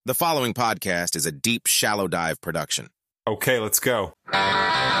The following podcast is a deep, shallow dive production. Okay, let's go.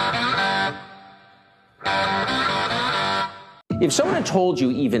 If someone had told you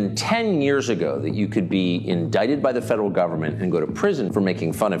even 10 years ago that you could be indicted by the federal government and go to prison for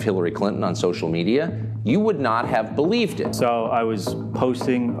making fun of Hillary Clinton on social media, you would not have believed it. So I was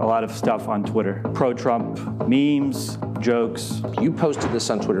posting a lot of stuff on Twitter. Pro-Trump memes, jokes. You posted this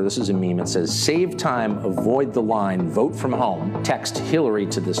on Twitter. This is a meme. It says, "Save time, avoid the line, vote from home. Text Hillary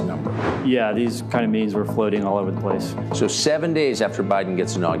to this number." Yeah, these kind of memes were floating all over the place. So 7 days after Biden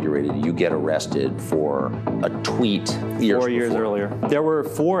gets inaugurated, you get arrested for a tweet 4 years earlier. There were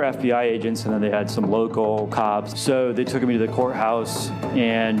 4 FBI agents, and then they had some local cops. So they took me to the courthouse,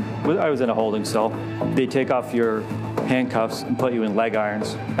 and I was in a holding cell. They take off your handcuffs and put you in leg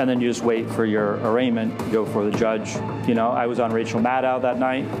irons, and then you just wait for your arraignment, go for the judge. You know, I was on Rachel Maddow that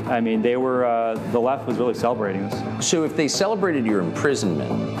night. I mean, they were, the left was really celebrating this. So if they celebrated your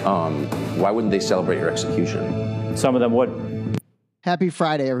imprisonment, why wouldn't they celebrate your execution? Some of them would. Happy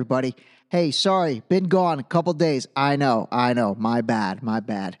Friday, everybody. Hey, sorry, been gone a couple days. I know, my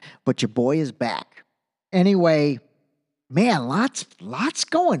bad. But your boy is back. Anyway, man, lots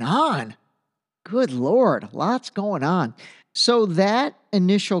going on. Good Lord, lots going on. So that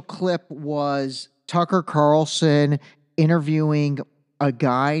initial clip was Tucker Carlson interviewing a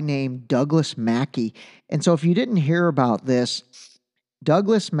guy named Douglas Mackey. And so if you didn't hear about this,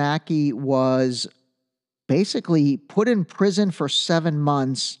 Douglas Mackey was basically put in prison for 7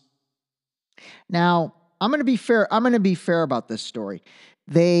 months. Now, I'm going to be fair about this story.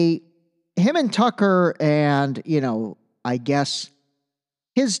 Him and Tucker, and, I guess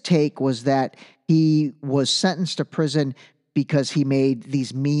his take was that he was sentenced to prison because he made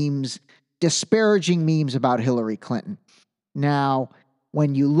these memes, disparaging memes about Hillary Clinton. Now,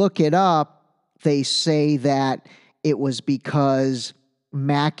 when you look it up, they say that it was because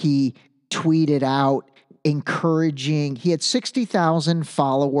Mackey tweeted out encouraging, he had 60,000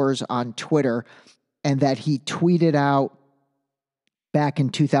 followers on Twitter, and that he tweeted out back in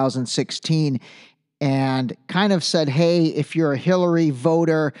 2016 and kind of said, hey, if you're a Hillary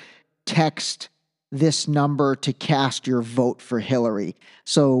voter, text this number to cast your vote for Hillary.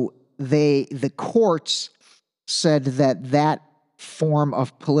 So the courts said that form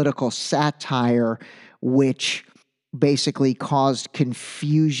of political satire, which basically caused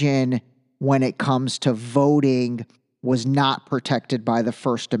confusion when it comes to voting, was not protected by the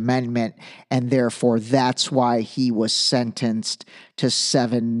First Amendment, and therefore that's why he was sentenced to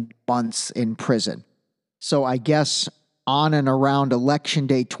 7 months in prison. So I guess on and around Election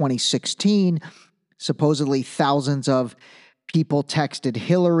Day 2016, supposedly thousands of people texted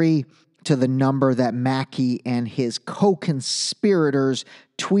Hillary to the number that Mackey and his co-conspirators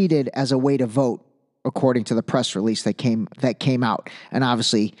tweeted as a way to vote, according to the press release that came out. And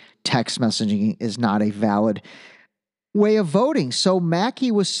obviously, text messaging is not a valid way of voting. So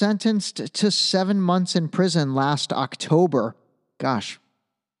Mackey was sentenced to 7 months in prison last October. Gosh,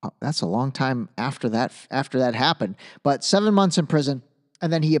 that's a long time after that happened. But 7 months in prison,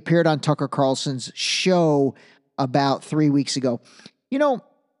 and then he appeared on Tucker Carlson's show about 3 weeks ago.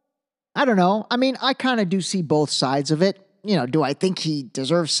 I don't know. I mean, I kind of do see both sides of it. Do I think he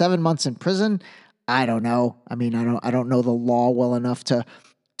deserves 7 months in prison? I don't know. I mean, I don't know the law well enough to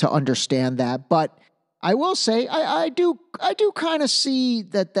understand that, but I will say I do kind of see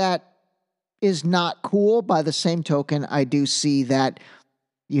that is not cool. By the same token, I do see that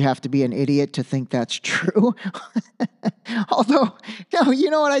you have to be an idiot to think that's true. Although, no, you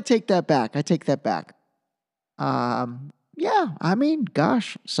know what? I take that back. Yeah, I mean,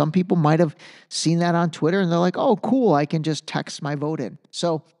 gosh, some people might have seen that on Twitter and they're like, oh, cool, I can just text my vote in.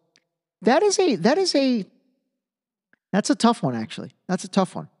 So that's a tough one, actually. That's a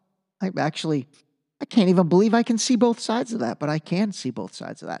tough one. I can't even believe I can see both sides of that, but I can see both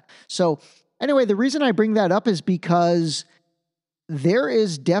sides of that. So anyway, the reason I bring that up is because there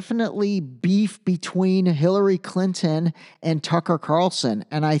is definitely beef between Hillary Clinton and Tucker Carlson.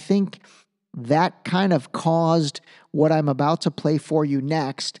 And I think that kind of caused what I'm about to play for you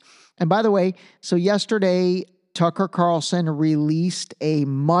next. And by the way, so yesterday, Tucker Carlson released a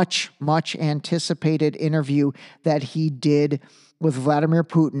much anticipated interview that he did with Vladimir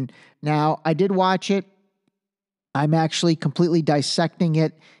Putin. Now, I did watch it. I'm actually completely dissecting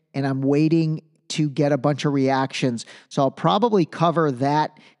it, and I'm waiting to get a bunch of reactions. So I'll probably cover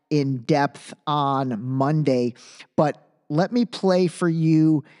that in depth on Monday. But let me play for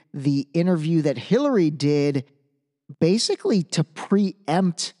you the interview that Hillary did, basically to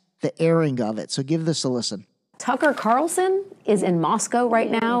preempt the airing of it. So give this a listen. Tucker Carlson is in Moscow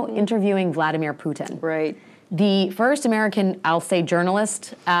right now interviewing Vladimir Putin. Right. the first American, I'll say,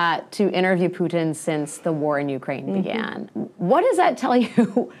 journalist to interview Putin since the war in Ukraine began. What does that tell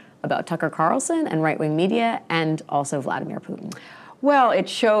you about Tucker Carlson and right-wing media and also Vladimir Putin? Well, it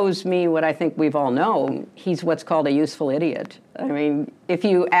shows me what I think we've all known. He's what's called a useful idiot. I mean, if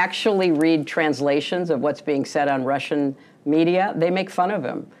you actually read translations of what's being said on Russian media, they make fun of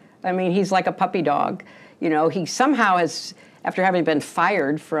him. I mean, he's like a puppy dog. You know, he somehow has, after having been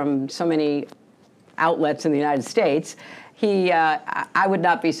fired from so many outlets in the United States, I would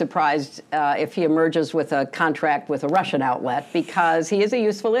not be surprised if he emerges with a contract with a Russian outlet, because he is a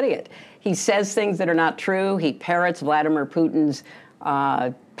useful idiot. He says things that are not true. He parrots Vladimir Putin's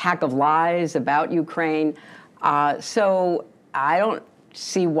pack of lies about Ukraine. So I don't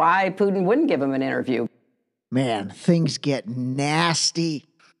see why Putin wouldn't give him an interview. Man, things get nasty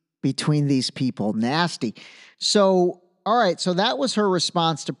between these people. Nasty. So, all right, so that was her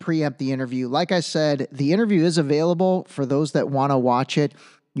response to preempt the interview. Like I said, the interview is available for those that want to watch it.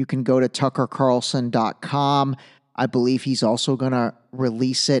 You can go to tuckercarlson.com. I believe he's also going to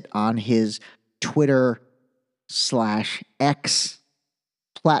release it on his Twitter/X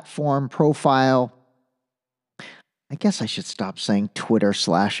platform profile. I guess I should stop saying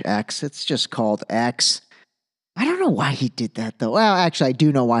Twitter/X. It's just called X. I don't know why he did that, though. Well, actually, I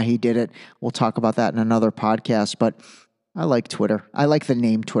do know why he did it. We'll talk about that in another podcast, but I like Twitter. I like the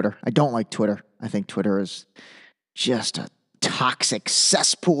name Twitter. I don't like Twitter. I think Twitter is just a toxic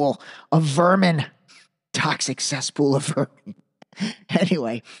cesspool of vermin. Toxic cesspool of vermin.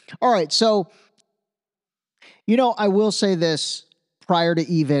 Anyway, all right, so, you know, I will say this prior to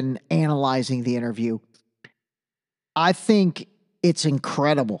even analyzing the interview. I think it's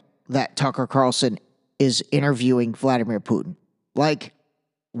incredible that Tucker Carlson is interviewing Vladimir Putin. Like,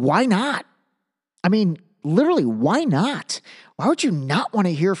 why not? I mean, literally, why not? Why would you not want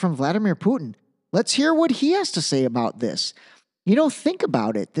to hear from Vladimir Putin? Let's hear what he has to say about this. You know, think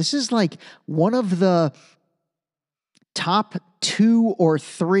about it. This is like one of the top 2 or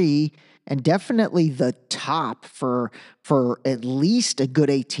 3, and definitely the top for at least a good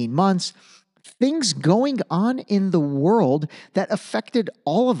 18 months, things going on in the world that affected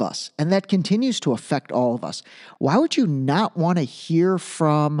all of us and that continues to affect all of us. Why would you not want to hear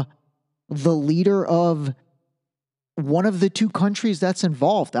from the leader of one of the 2 countries that's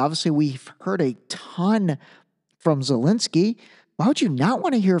involved? Obviously, we've heard a ton from Zelensky. Why would you not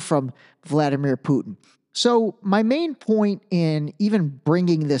want to hear from Vladimir Putin? So my main point in even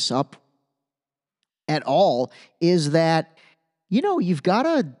bringing this up at all is that, you know, you've got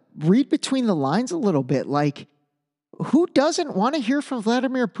to read between the lines a little bit. Like, who doesn't want to hear from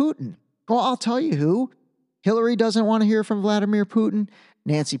Vladimir Putin? Well, I'll tell you who. Hillary doesn't want to hear from Vladimir Putin.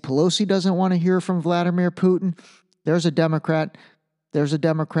 Nancy Pelosi doesn't want to hear from Vladimir Putin. There's a Democrat.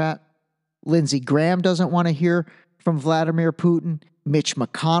 Lindsey Graham doesn't want to hear from Vladimir Putin. Mitch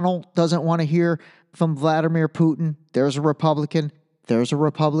McConnell doesn't want to hear from Vladimir Putin. There's a Republican.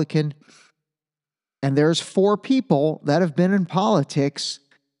 And there's 4 people that have been in politics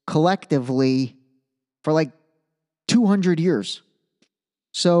collectively for like 200 years.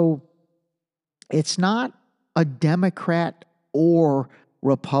 So it's not a Democrat or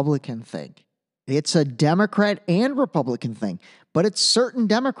Republican thing. It's a Democrat and Republican thing, but it's certain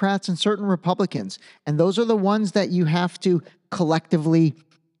Democrats and certain Republicans. And those are the ones that you have to collectively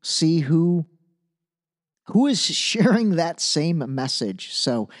see who is sharing that same message.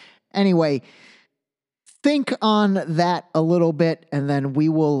 So anyway, think on that a little bit, and then we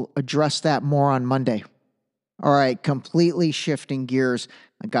will address that more on Monday. All right, completely shifting gears.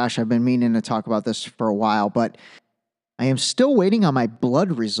 Gosh, I've been meaning to talk about this for a while, but I am still waiting on my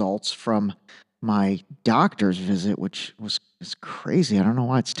blood results from my doctor's visit, which is crazy. I don't know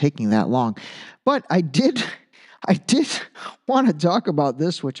why it's taking that long. But I did want to talk about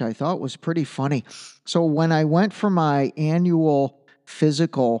this, which I thought was pretty funny. So when I went for my annual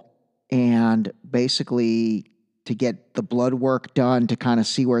physical and basically to get the blood work done to kind of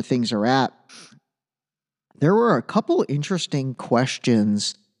see where things are at, there were a couple interesting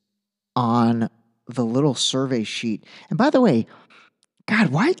questions on the little survey sheet. And by the way, God,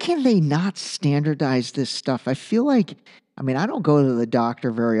 why can they not standardize this stuff? I feel like, I mean, I don't go to the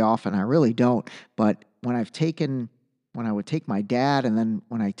doctor very often. I really don't. But when I would take my dad and then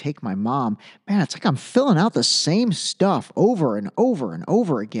when I take my mom, man, it's like I'm filling out the same stuff over and over and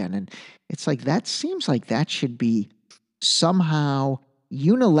over again. And it's like, that seems like that should be somehow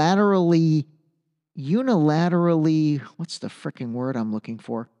unilaterally, what's the freaking word I'm looking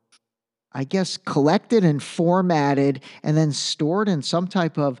for? I guess collected and formatted and then stored in some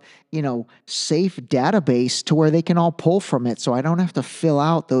type of, safe database to where they can all pull from it. So I don't have to fill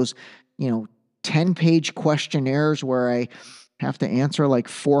out those, 10-page questionnaires where I have to answer like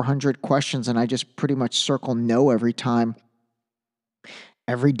 400 questions and I just pretty much circle no every time.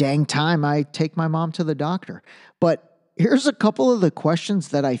 Every dang time I take my mom to the doctor. But here's a couple of the questions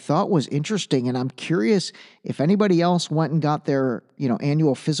that I thought was interesting, and I'm curious if anybody else went and got their,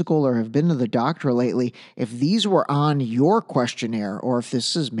 annual physical or have been to the doctor lately, if these were on your questionnaire or if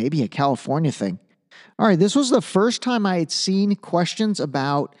this is maybe a California thing. All right, this was the first time I had seen questions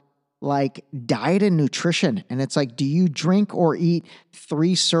about like diet and nutrition. And it's like, do you drink or eat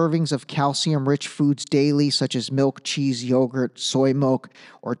 3 servings of calcium-rich foods daily, such as milk, cheese, yogurt, soy milk,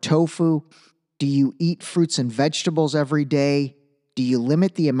 or tofu? Do you eat fruits and vegetables every day? Do you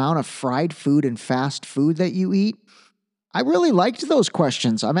limit the amount of fried food and fast food that you eat? I really liked those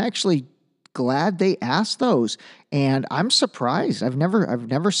questions. I'm actually glad they asked those. And I'm surprised. I've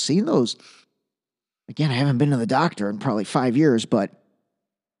never seen those. Again, I haven't been to the doctor in probably 5 years, but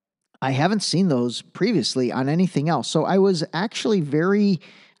I haven't seen those previously on anything else. So I was actually very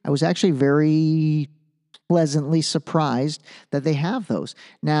pleasantly surprised that they have those.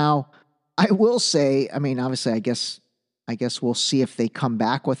 Now, I will say, obviously, I guess we'll see if they come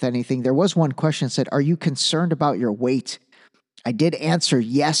back with anything. There was one question that said, are you concerned about your weight? I did answer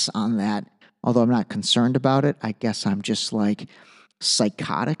yes on that, although I'm not concerned about it. I guess I'm just like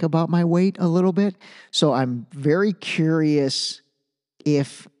psychotic about my weight a little bit. So I'm very curious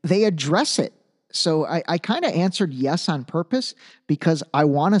if they address it. So I kind of answered yes on purpose because I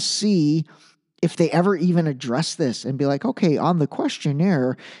want to see if they ever even address this and be like, okay, on the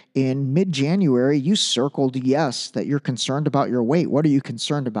questionnaire in mid-January, you circled yes that you're concerned about your weight. What are you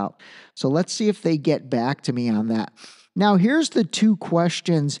concerned about? So let's see if they get back to me on that. Now, here's the 2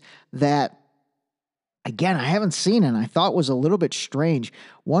 questions that, again, I haven't seen and I thought was a little bit strange.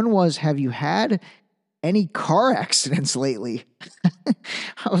 One was, have you had any car accidents lately?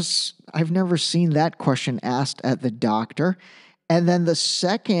 I've never seen that question asked at the doctor. And then the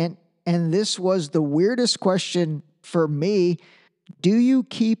second, and this was the weirdest question for me, do you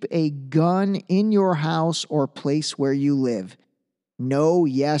keep a gun in your house or place where you live? No,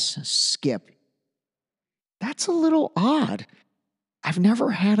 yes, skip. That's a little odd. I've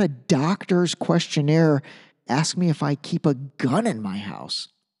never had a doctor's questionnaire ask me if I keep a gun in my house.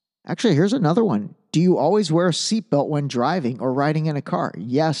 Actually, here's another one. Do you always wear a seatbelt when driving or riding in a car?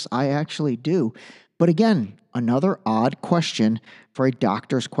 Yes, I actually do. But again, another odd question for a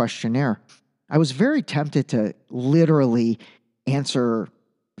doctor's questionnaire. I was very tempted to literally answer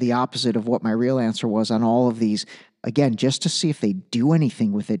the opposite of what my real answer was on all of these. Again, just to see if they do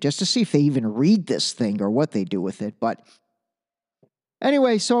anything with it, just to see if they even read this thing or what they do with it. But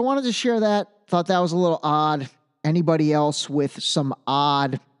anyway, so I wanted to share that. Thought that was a little odd. Anybody else with some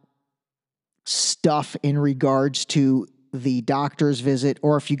odd stuff in regards to the doctor's visit,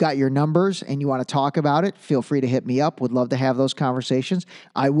 or if you got your numbers and you want to talk about it, feel free to hit me up. Would love to have those conversations.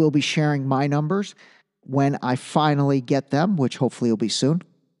 I will be sharing my numbers when I finally get them, which hopefully will be soon.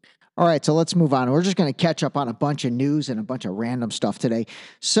 All right, so let's move on. We're just going to catch up on a bunch of news and a bunch of random stuff today.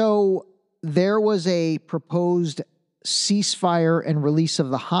 So there was a proposed ceasefire and release of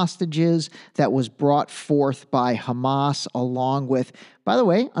the hostages that was brought forth by Hamas, along with, by the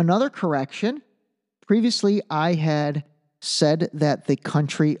way, another correction. Previously, I had said that the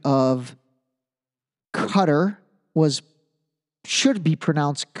country of Qatar should be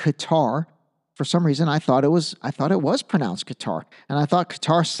pronounced Qatar. For some reason, I thought it was pronounced Qatar, and I thought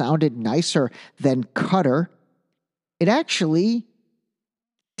Qatar sounded nicer than Qatar. It actually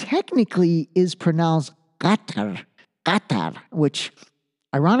technically is pronounced Qatar, which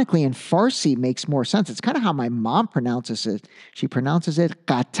ironically in Farsi makes more sense. It's kind of how my mom pronounces it. She pronounces it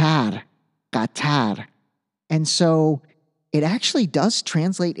Qatar. And so it actually does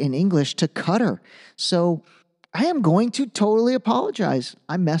translate in English to Qatar. So I am going to totally apologize.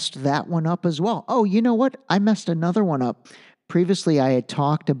 I messed that one up as well. Oh, you know what? I messed another one up. Previously, I had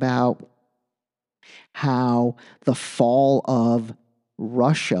talked about how the fall of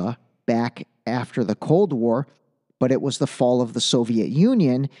Russia back after the Cold War, but it was the fall of the Soviet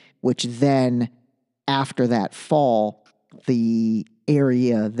Union, which then, after that fall, the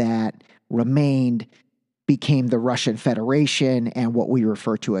area that remained became the Russian Federation and what we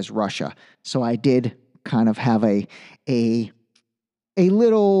refer to as Russia. So I did kind of have a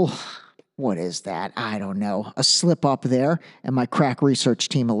little, what is that? I don't know, a slip up there. And my crack research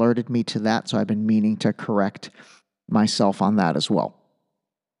team alerted me to that. So I've been meaning to correct myself on that as well.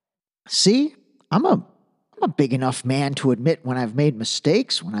 See, I'm a big enough man to admit when I've made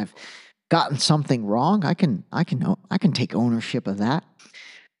mistakes, when I've gotten something wrong. I can take ownership of that.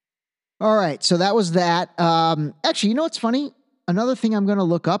 All right, so that was that. Actually, you know what's funny? Another thing I'm going to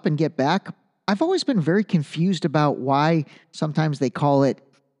look up and get back. I've always been very confused about why sometimes they call it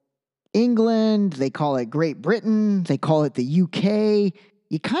England, they call it Great Britain, they call it the UK.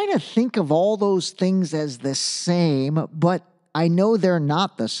 You kind of think of all those things as the same, but I know they're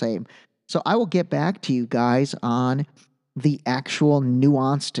not the same. So I will get back to you guys on the actual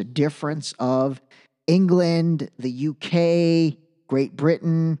nuanced difference of England, the UK, Great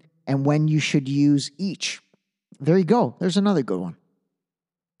Britain, and when you should use each. There you go. There's another good one.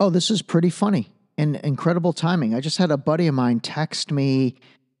 Oh, this is pretty funny and incredible timing. I just had a buddy of mine text me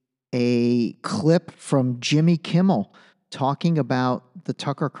a clip from Jimmy Kimmel talking about the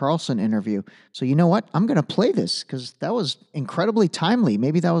Tucker Carlson interview. So you know what? I'm going to play this because that was incredibly timely.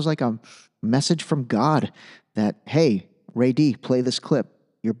 Maybe that was like a message from God that, hey, Ray D, play this clip.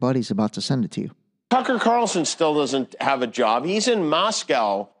 Your buddy's about to send it to you. Tucker Carlson still doesn't have a job. He's in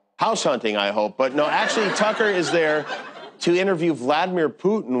Moscow house hunting, I hope. But no, actually, Tucker is there to interview Vladimir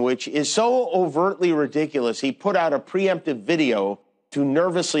Putin, which is so overtly ridiculous. He put out a preemptive video to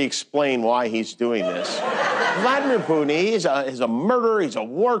nervously explain why he's doing this. Vladimir Putin, he's a murderer, he's a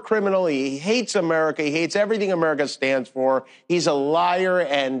war criminal, he hates America, he hates everything America stands for. He's a liar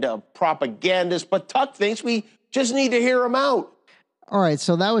and a propagandist, but Tuck thinks we just need to hear him out. All right,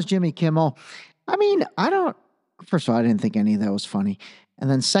 so that was Jimmy Kimmel. I mean, first of all, I didn't think any of that was funny. And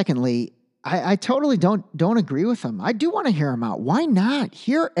then secondly, I totally don't agree with him. I do want to hear him out. Why not?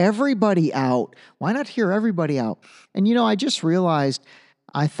 Hear everybody out. Why not hear everybody out? And you know, I just realized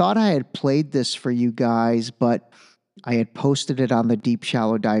I thought I had played this for you guys, but I had posted it on the Deep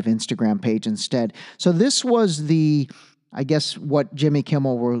Shallow Dive Instagram page instead. So this was I guess what Jimmy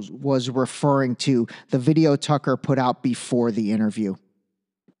Kimmel was referring to, the video Tucker put out before the interview.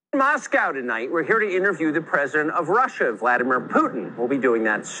 In Moscow tonight, we're here to interview the president of Russia, Vladimir Putin. We'll be doing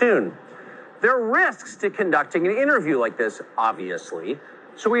that soon. There are risks to conducting an interview like this, obviously,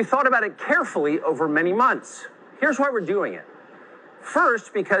 so we thought about it carefully over many months. Here's why we're doing it.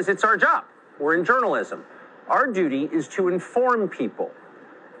 First, because it's our job. We're in journalism. Our duty is to inform people.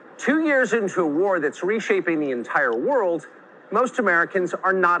 2 years into a war that's reshaping the entire world, most Americans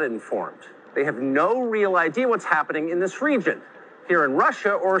are not informed. They have no real idea what's happening in this region, here in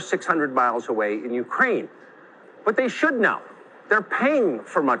Russia or 600 miles away in Ukraine. But they should know. They're paying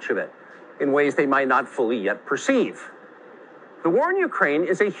for much of it in ways they might not fully yet perceive. The war in Ukraine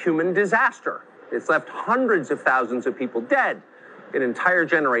is a human disaster. It's left hundreds of thousands of people dead, an entire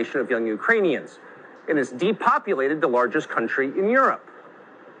generation of young Ukrainians, and it's depopulated the largest country in Europe.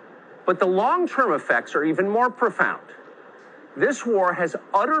 But the long-term effects are even more profound. This war has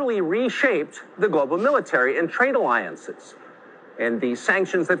utterly reshaped the global military and trade alliances, and the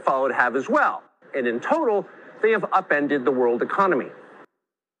sanctions that followed have as well. And in total, they have upended the world economy.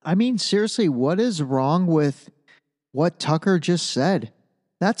 I mean, seriously, what is wrong with what Tucker just said?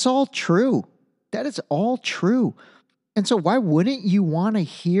 That's all true. That is all true. And so why wouldn't you want to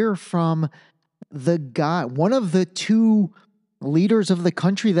hear from the guy, one of the two leaders of the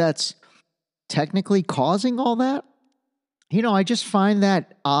country that's technically causing all that? You know, I just find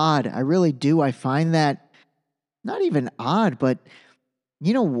that odd. I really do. I find that not even odd, but,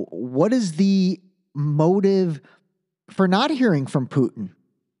 you know, what is the motive for not hearing from Putin?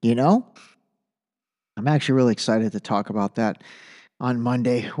 You know, I'm actually really excited to talk about that on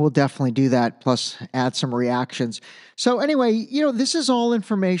Monday. We'll definitely do that, plus add some reactions. So anyway, you know, this is all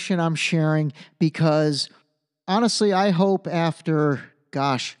information I'm sharing because honestly, I hope after,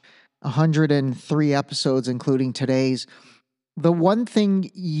 103 episodes, including today's, the one thing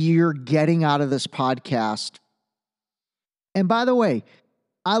you're getting out of this podcast, and by the way,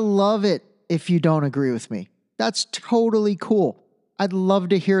 I love it if you don't agree with me. That's totally cool. I'd love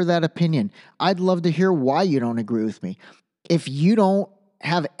to hear that opinion. I'd love to hear why you don't agree with me. If you don't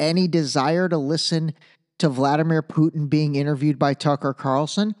have any desire to listen to Vladimir Putin being interviewed by Tucker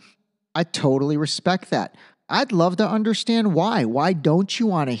Carlson, I totally respect that. I'd love to understand why. Why don't you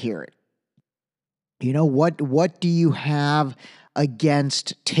want to hear it? You know, what do you have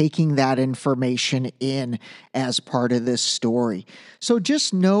against taking that information in as part of this story? So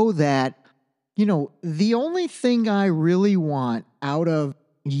just know that, you know, the only thing I really want out of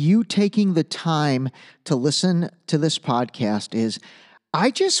you taking the time to listen to this podcast is I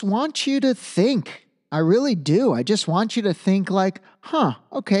just want you to think. I really do. I just want you to think like,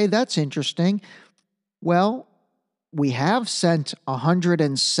 okay, that's interesting. Well, we have sent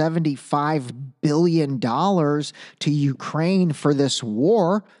 $175 billion to Ukraine for this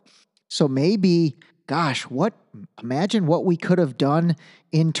war. So maybe, imagine what we could have done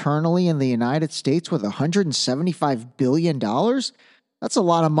internally in the United States with $175 billion. That's a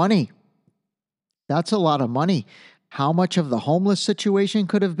lot of money. That's a lot of money. How much of the homeless situation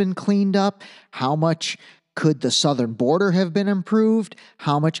could have been cleaned up? How much could the southern border have been improved?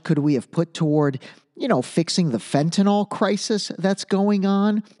 How much could we have put toward, fixing the fentanyl crisis that's going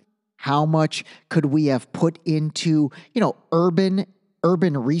on? How much could we have put into, urban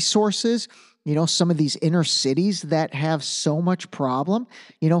resources? Some of these inner cities that have so much problem.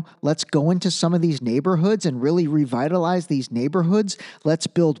 Let's go into some of these neighborhoods and really revitalize these neighborhoods. Let's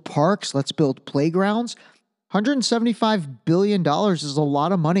build parks. Let's build playgrounds. $175 billion is a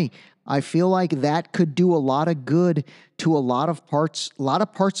lot of money. I feel like that could do a lot of good to a lot of parts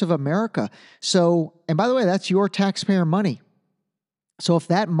of America. So, and by the way, that's your taxpayer money. So if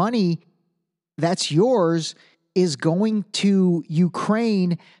that money that's yours is going to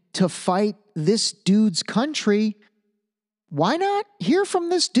Ukraine to fight this dude's country, why not hear from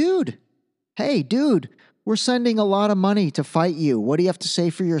this dude? Hey, dude, we're sending a lot of money to fight you. What do you have to say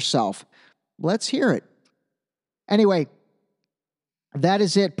for yourself? Let's hear it. Anyway, that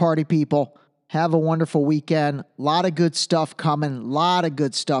is it, party people. Have a wonderful weekend. A lot of good stuff coming.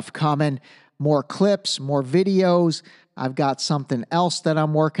 More clips, more videos. I've got something else that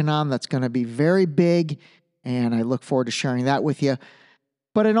I'm working on that's going to be very big, and I look forward to sharing that with you.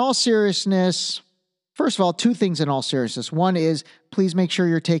 But in all seriousness, first of all, two things in all seriousness. One is, please make sure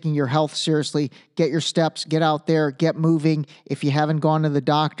you're taking your health seriously. Get your steps, get out there, get moving. If you haven't gone to the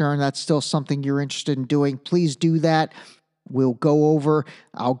doctor and that's still something you're interested in doing, please do that. I'll go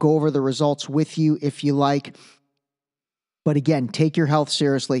over the results with you if you like. But again, take your health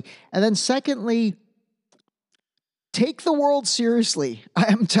seriously. And then secondly, take the world seriously. I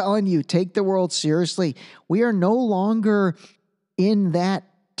am telling you, take the world seriously. We are no longer in that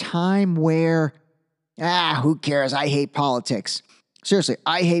time where, who cares? I hate politics. Seriously,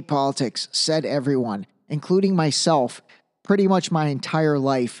 I hate politics, said everyone, including myself, pretty much my entire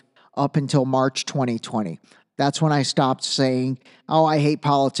life up until March 2020. That's when I stopped saying, I hate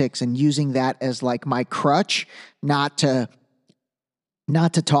politics, and using that as like my crutch, not to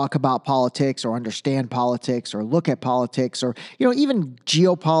talk about politics or understand politics or look at politics or, even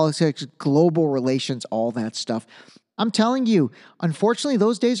geopolitics, global relations, all that stuff. I'm telling you, unfortunately,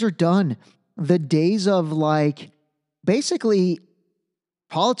 those days are done. The days of basically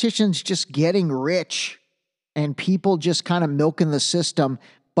politicians just getting rich and people just kind of milking the system,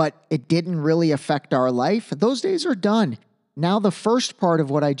 but it didn't really affect our life. Those days are done. Now the first part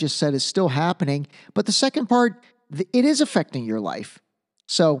of what I just said is still happening, but the second part, it is affecting your life.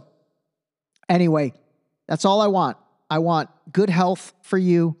 So anyway, that's all I want. I want good health for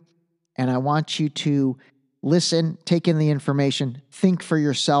you, and I want you to listen, take in the information, think for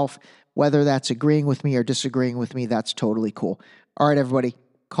yourself, whether that's agreeing with me or disagreeing with me, that's totally cool. All right, everybody,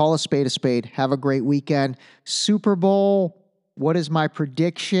 call a spade a spade. Have a great weekend. Super Bowl, what is my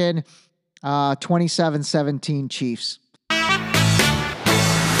prediction? 27-17 Chiefs.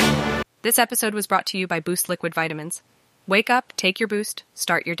 This episode was brought to you by Boost Liquid Vitamins. Wake up, take your Boost,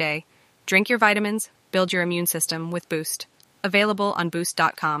 start your day. Drink your vitamins, build your immune system with Boost. Available on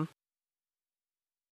Boost.com.